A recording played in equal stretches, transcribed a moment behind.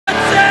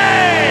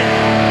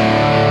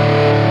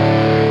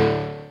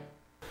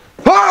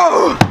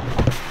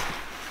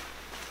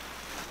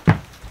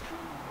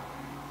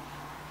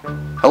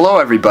Hello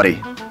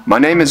everybody, my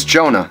name is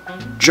Jonah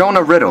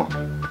Riddle,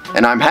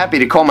 and I'm happy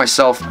to call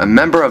myself a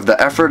member of the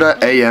Ephrata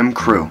AM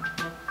crew.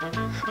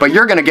 But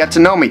you're gonna get to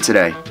know me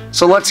today,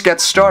 so let's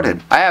get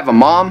started. I have a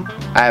mom,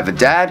 I have a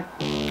dad,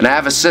 and I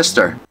have a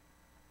sister.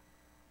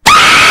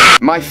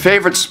 My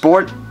favorite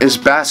sport is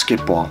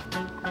basketball.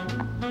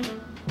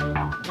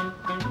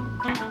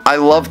 I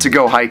love to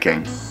go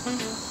hiking.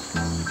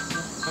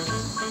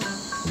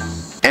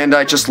 And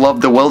I just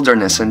love the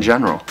wilderness in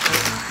general.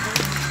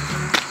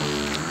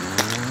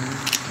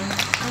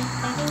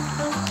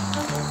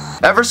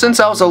 Ever since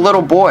I was a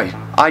little boy,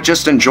 I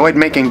just enjoyed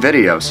making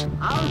videos.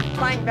 I was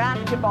playing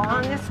basketball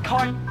on this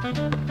court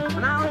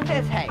when I was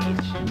this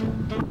age.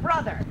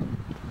 Brother,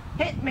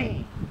 hit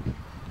me.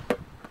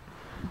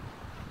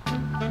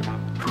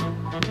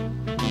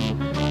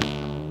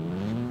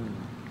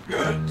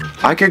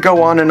 I could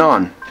go on and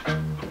on,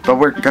 but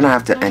we're gonna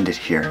have to end it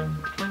here.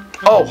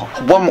 Oh,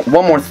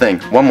 one more thing.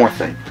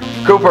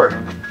 Cooper,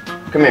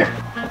 come here.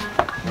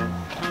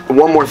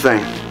 One more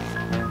thing.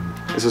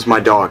 This is my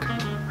dog.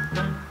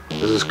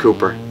 This is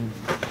Cooper.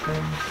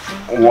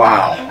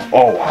 Wow.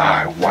 Oh,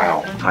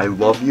 wow. I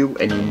love you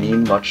and you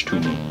mean much to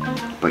me.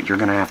 But you're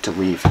gonna have to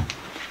leave.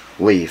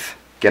 Leave.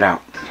 Get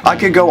out. I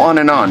could go on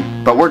and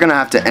on, but we're gonna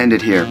have to end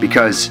it here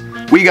because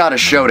we got a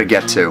show to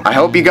get to. I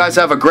hope you guys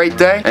have a great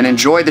day and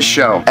enjoy the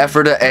show.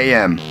 Ephrata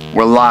AM.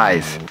 We're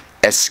live.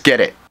 Let's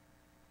get it.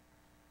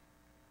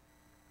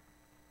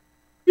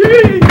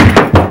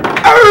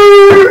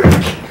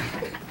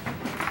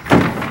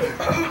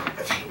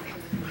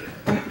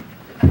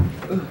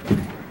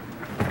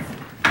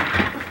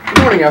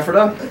 Good morning,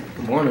 Ephrata.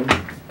 Good morning.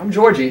 I'm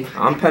Georgie.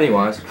 I'm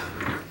Pennywise.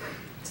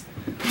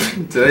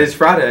 Today's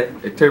Friday,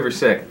 October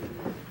 6th.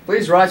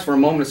 Please rise for a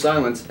moment of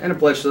silence and a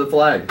pledge to the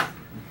flag.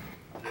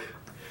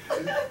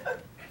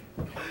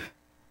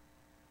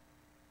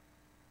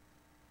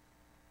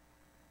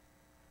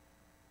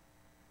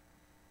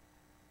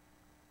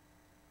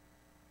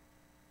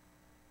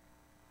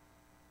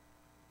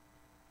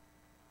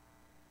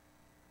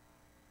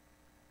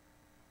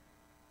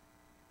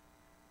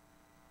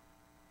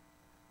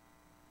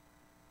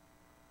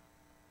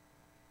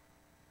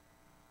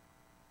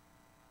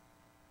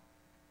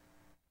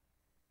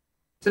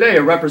 Today,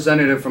 a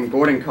representative from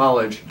Gordon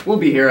College will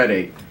be here at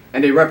 8,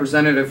 and a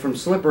representative from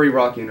Slippery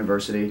Rock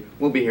University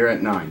will be here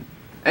at 9.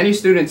 Any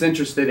students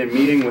interested in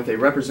meeting with a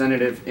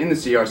representative in the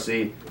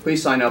CRC,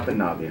 please sign up in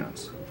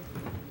Naviance.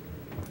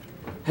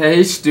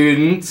 Hey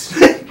students!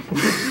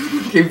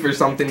 Looking for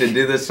something to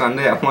do this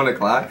Sunday at 1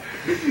 o'clock?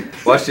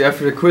 Watch the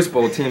Ephrata Quiz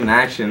Bowl team in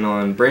action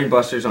on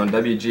Brainbusters on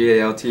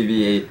WGAL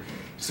TV 8.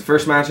 It's the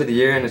first match of the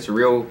year and it's a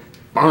real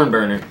barn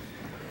burner.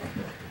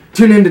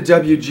 Tune in to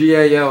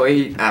WGAL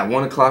 8 at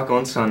 1 o'clock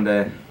on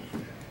Sunday.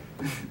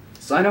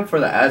 Sign up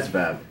for the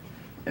ASVAB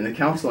in the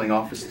counseling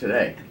office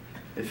today.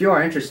 If you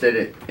are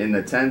interested in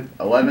the 10th,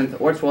 11th,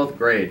 or 12th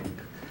grade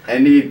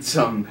and need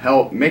some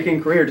help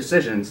making career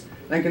decisions,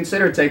 then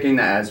consider taking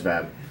the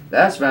ASVAB. The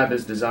ASVAB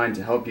is designed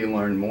to help you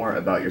learn more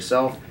about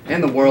yourself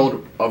and the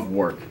world of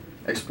work.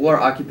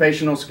 Explore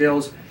occupational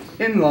skills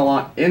in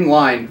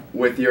line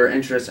with your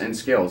interests and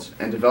skills,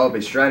 and develop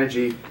a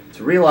strategy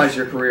to realize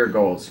your career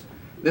goals.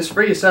 This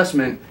free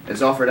assessment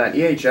is offered at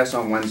EHS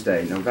on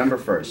Wednesday, November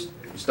 1st.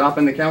 Stop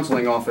in the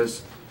counseling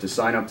office to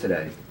sign up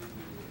today.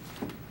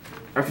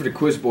 Ephrata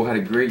Quiz Bowl had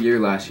a great year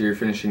last year,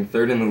 finishing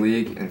 3rd in the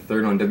league and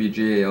 3rd on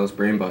WGAL's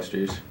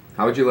Brainbusters.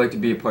 How would you like to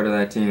be a part of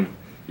that team?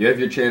 You have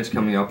your chance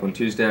coming up on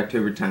Tuesday,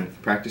 October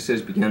 10th.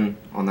 Practices begin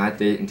on that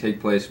date and take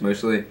place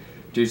mostly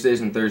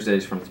Tuesdays and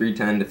Thursdays from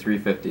 3:10 to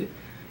 3:50.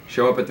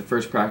 Show up at the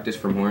first practice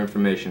for more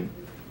information.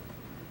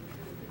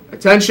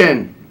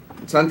 Attention!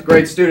 10th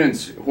grade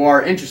students who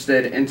are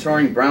interested in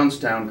touring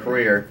Brownstown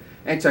Career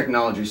and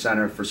Technology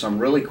Center for some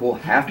really cool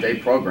half-day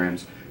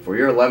programs for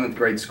your 11th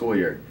grade school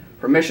year.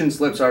 Permission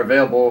slips are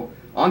available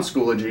on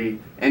Schoology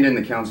and in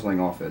the counseling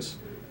office.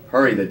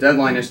 Hurry, the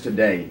deadline is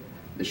today.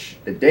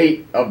 The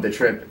date of the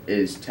trip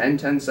is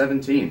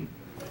 10/10/17.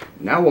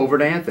 Now over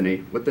to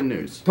Anthony with the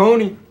news.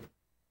 Tony!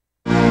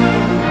 And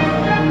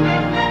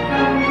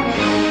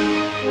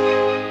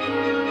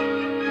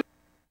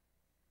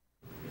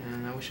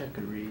I wish I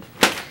could read.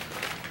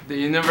 The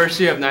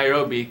University of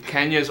Nairobi,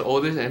 Kenya's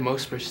oldest and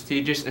most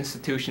prestigious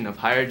institution of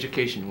higher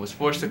education, was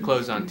forced to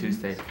close on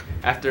Tuesday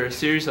after a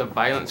series of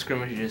violent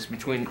skirmishes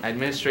between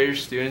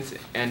administrators, students,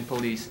 and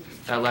police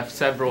that left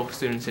several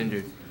students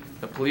injured.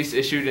 The police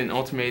issued an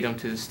ultimatum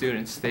to the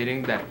students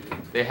stating that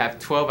they have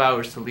 12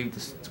 hours to leave the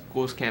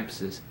school's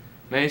campuses.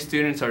 Many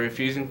students are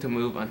refusing to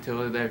move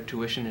until their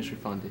tuition is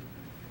refunded.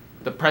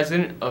 The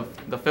president of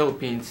the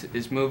Philippines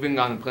is moving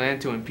on a plan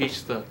to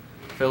impeach the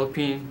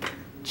Philippine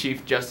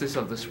Chief Justice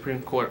of the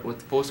Supreme Court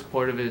with full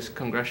support of his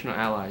congressional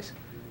allies.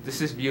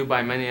 This is viewed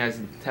by many as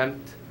an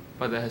attempt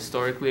by the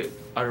historically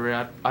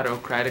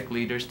autocratic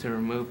leaders to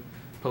remove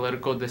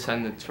political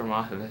descendants from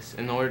office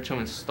in order to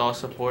install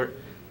support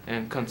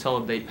and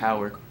consolidate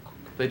power.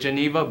 The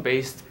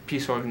Geneva-based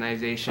peace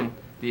organization,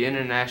 the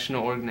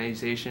International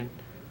Organization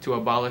to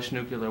Abolish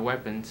Nuclear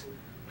Weapons,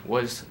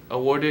 was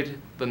awarded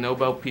the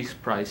Nobel Peace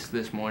Prize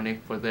this morning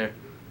for their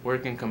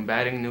work in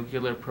combating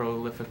nuclear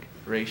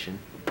proliferation.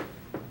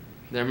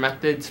 Their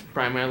methods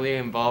primarily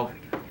involve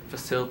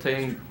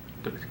facilitating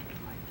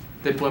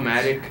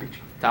diplomatic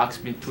talks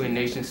between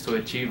nations to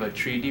achieve a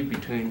treaty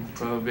between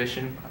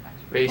prohibitions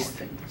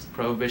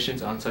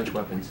on such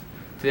weapons.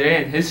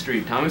 Today in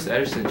history, Thomas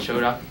Edison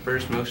showed off the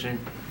first motion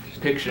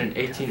picture in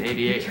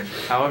 1888.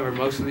 However,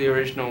 most of the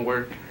original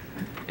work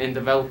in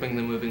developing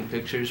the moving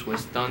pictures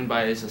was done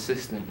by his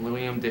assistant,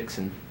 William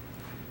Dixon.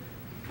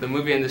 The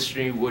movie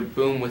industry would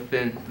boom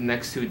within the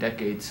next 2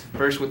 decades,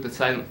 first with the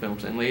silent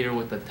films and later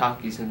with the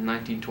talkies in the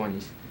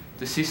 1920s.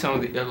 To see some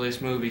of the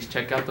earliest movies,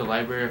 check out the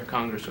Library of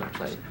Congress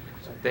website.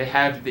 They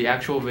have the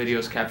actual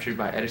videos captured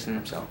by Edison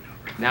himself.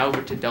 Now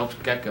over to Delp's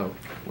Gecko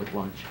with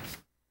lunch.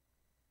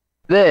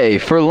 Today,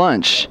 for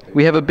lunch,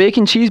 we have a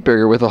bacon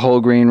cheeseburger with a whole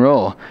grain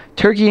roll,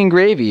 turkey and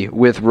gravy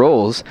with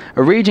rolls,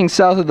 a raging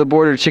south of the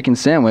border chicken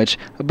sandwich,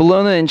 a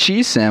bologna and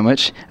cheese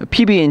sandwich, a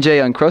PB&J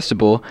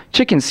Uncrustable,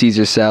 chicken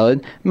Caesar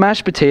salad,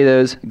 mashed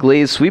potatoes,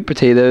 glazed sweet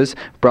potatoes,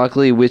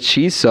 broccoli with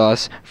cheese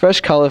sauce, fresh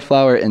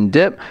cauliflower and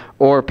dip,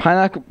 or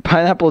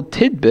pineapple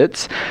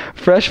tidbits,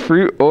 fresh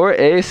fruit, or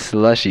a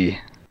slushie.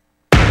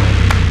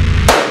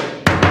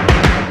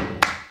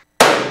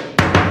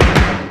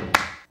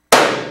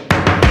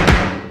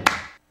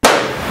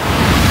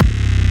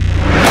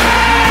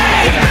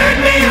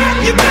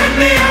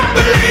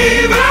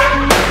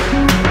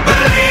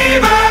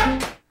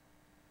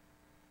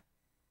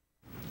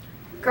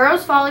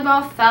 Girls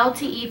volleyball fell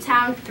to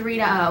E-Town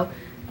 3-0.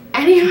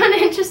 Anyone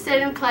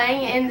interested in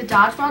playing in the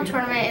dodgeball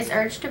tournament is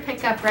urged to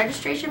pick up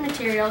registration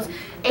materials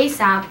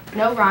ASAP,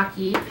 no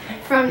Rocky,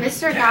 from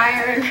Mr.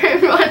 Geyer in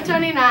room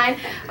 129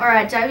 or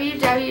at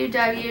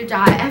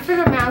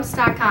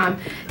www.effortamounts.com.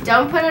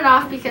 Don't put it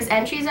off because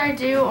entries are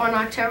due on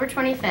October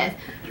 25th.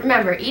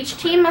 Remember, each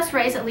team must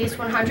raise at least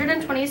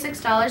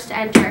 $126 to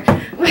enter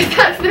with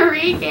a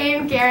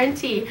 3-game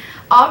guarantee.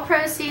 All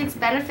proceeds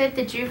benefit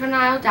the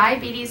Juvenile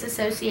Diabetes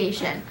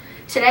Association.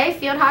 Today,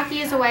 field hockey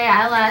is away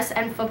at LS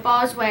and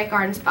football is away at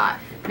Garden Spot.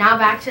 Now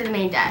back to the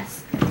main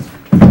desk.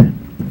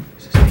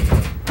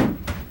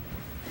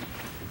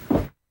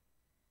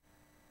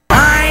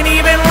 I ain't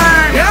even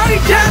learned. Yo, he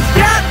just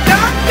got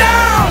knocked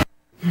down.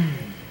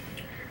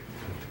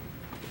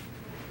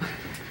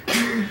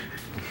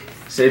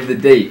 Save the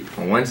date.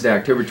 On Wednesday,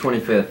 October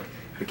 25th,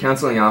 the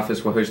Counseling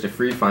Office will host a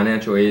free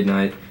financial aid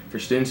night for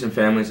students and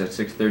families at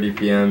 6:30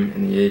 p.m.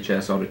 in the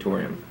AHS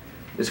auditorium.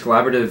 This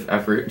collaborative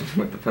effort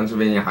with the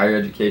Pennsylvania Higher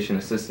Education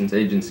Assistance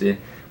Agency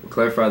will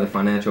clarify the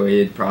financial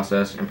aid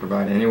process and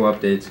provide annual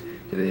updates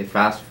to the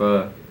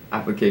FAFSA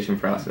application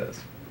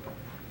process.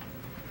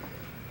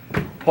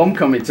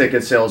 Homecoming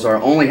ticket sales are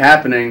only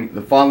happening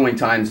the following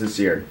times this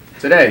year.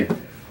 Today,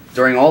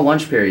 during all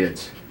lunch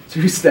periods.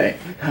 Tuesday,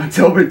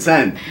 October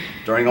 10th,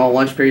 during all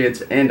lunch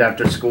periods and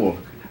after school.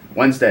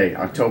 Wednesday,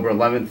 October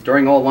 11th,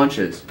 during all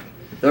lunches.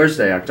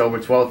 Thursday, October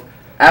 12th,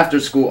 after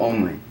school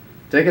only.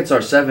 Tickets are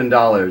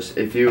 $7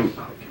 if you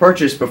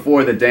purchase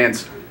before the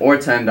dance or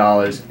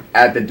 $10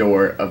 at the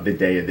door of the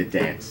day of the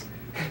dance.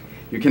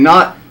 You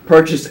cannot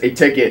purchase a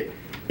ticket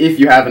if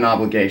you have an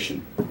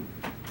obligation.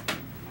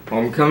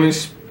 Homecoming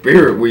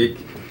Spirit Week,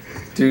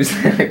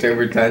 Tuesday,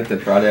 October 10th to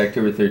Friday,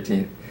 October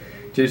 13th.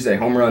 Tuesday,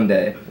 Home Run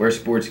Day, wear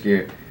sports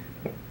gear.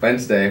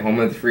 Wednesday, Home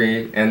of the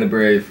Free and the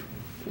Brave,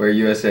 wear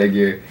USA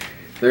gear.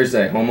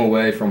 Thursday, Home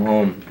Away from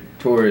Home,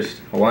 Tourist,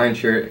 Hawaiian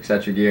shirt,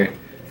 etc. gear.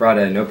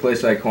 Friday, No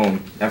Place Like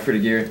Home, Effort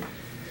gear.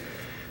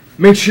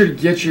 Make sure to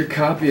get your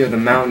copy of The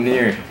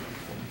Mountaineer.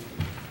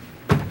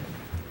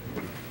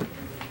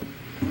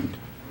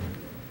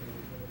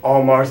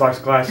 All Marzlock's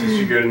classes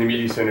should go to the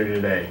Media Center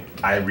today.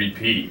 I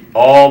repeat,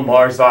 all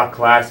Marzlock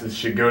classes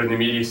should go to the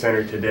Media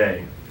Center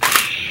today.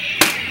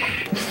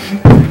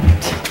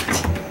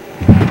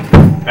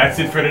 That's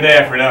it for today,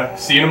 Ephrata.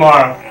 See you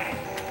tomorrow.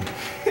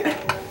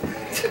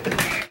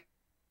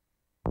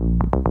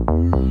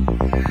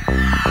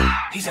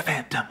 He's a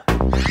phantom.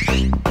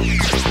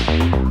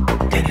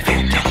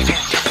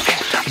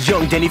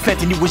 Young Danny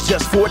Fenton, he was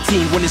just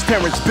 14 when his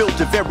parents built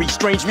a very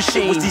strange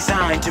machine. It was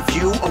designed to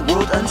view a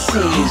world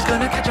unseen. He's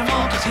gonna catch 'em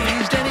all 'cause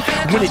he's Danny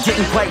Phantom. When it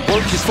didn't quite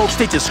work, his folks,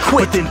 they just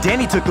quit. But then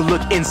Danny took a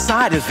look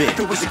inside of it.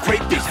 There was a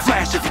great big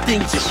flash,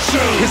 everything just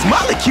changed. His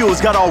molecules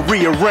got all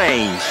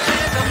rearranged.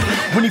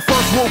 When he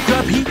first woke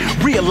up, he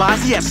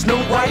realized he had snow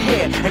white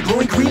hair and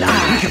glowing green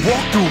eyes. He could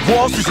walk through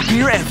walls,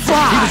 disappear, and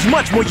fly. He was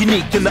much more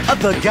unique than the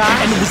other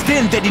guy, and it was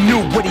then that he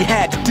knew what he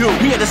had to do.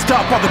 He had to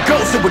stop all the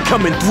ghosts that were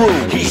coming through.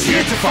 He's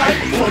here to fight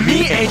for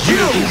me and you.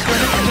 He's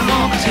gonna catch 'em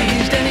all 'cause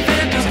he's Danny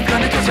Phantom. He's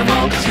gonna catch 'em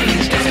all 'cause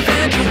he's Danny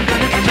Phantom. He's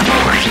gonna catch 'em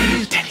all 'cause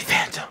he's Danny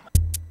Phantom.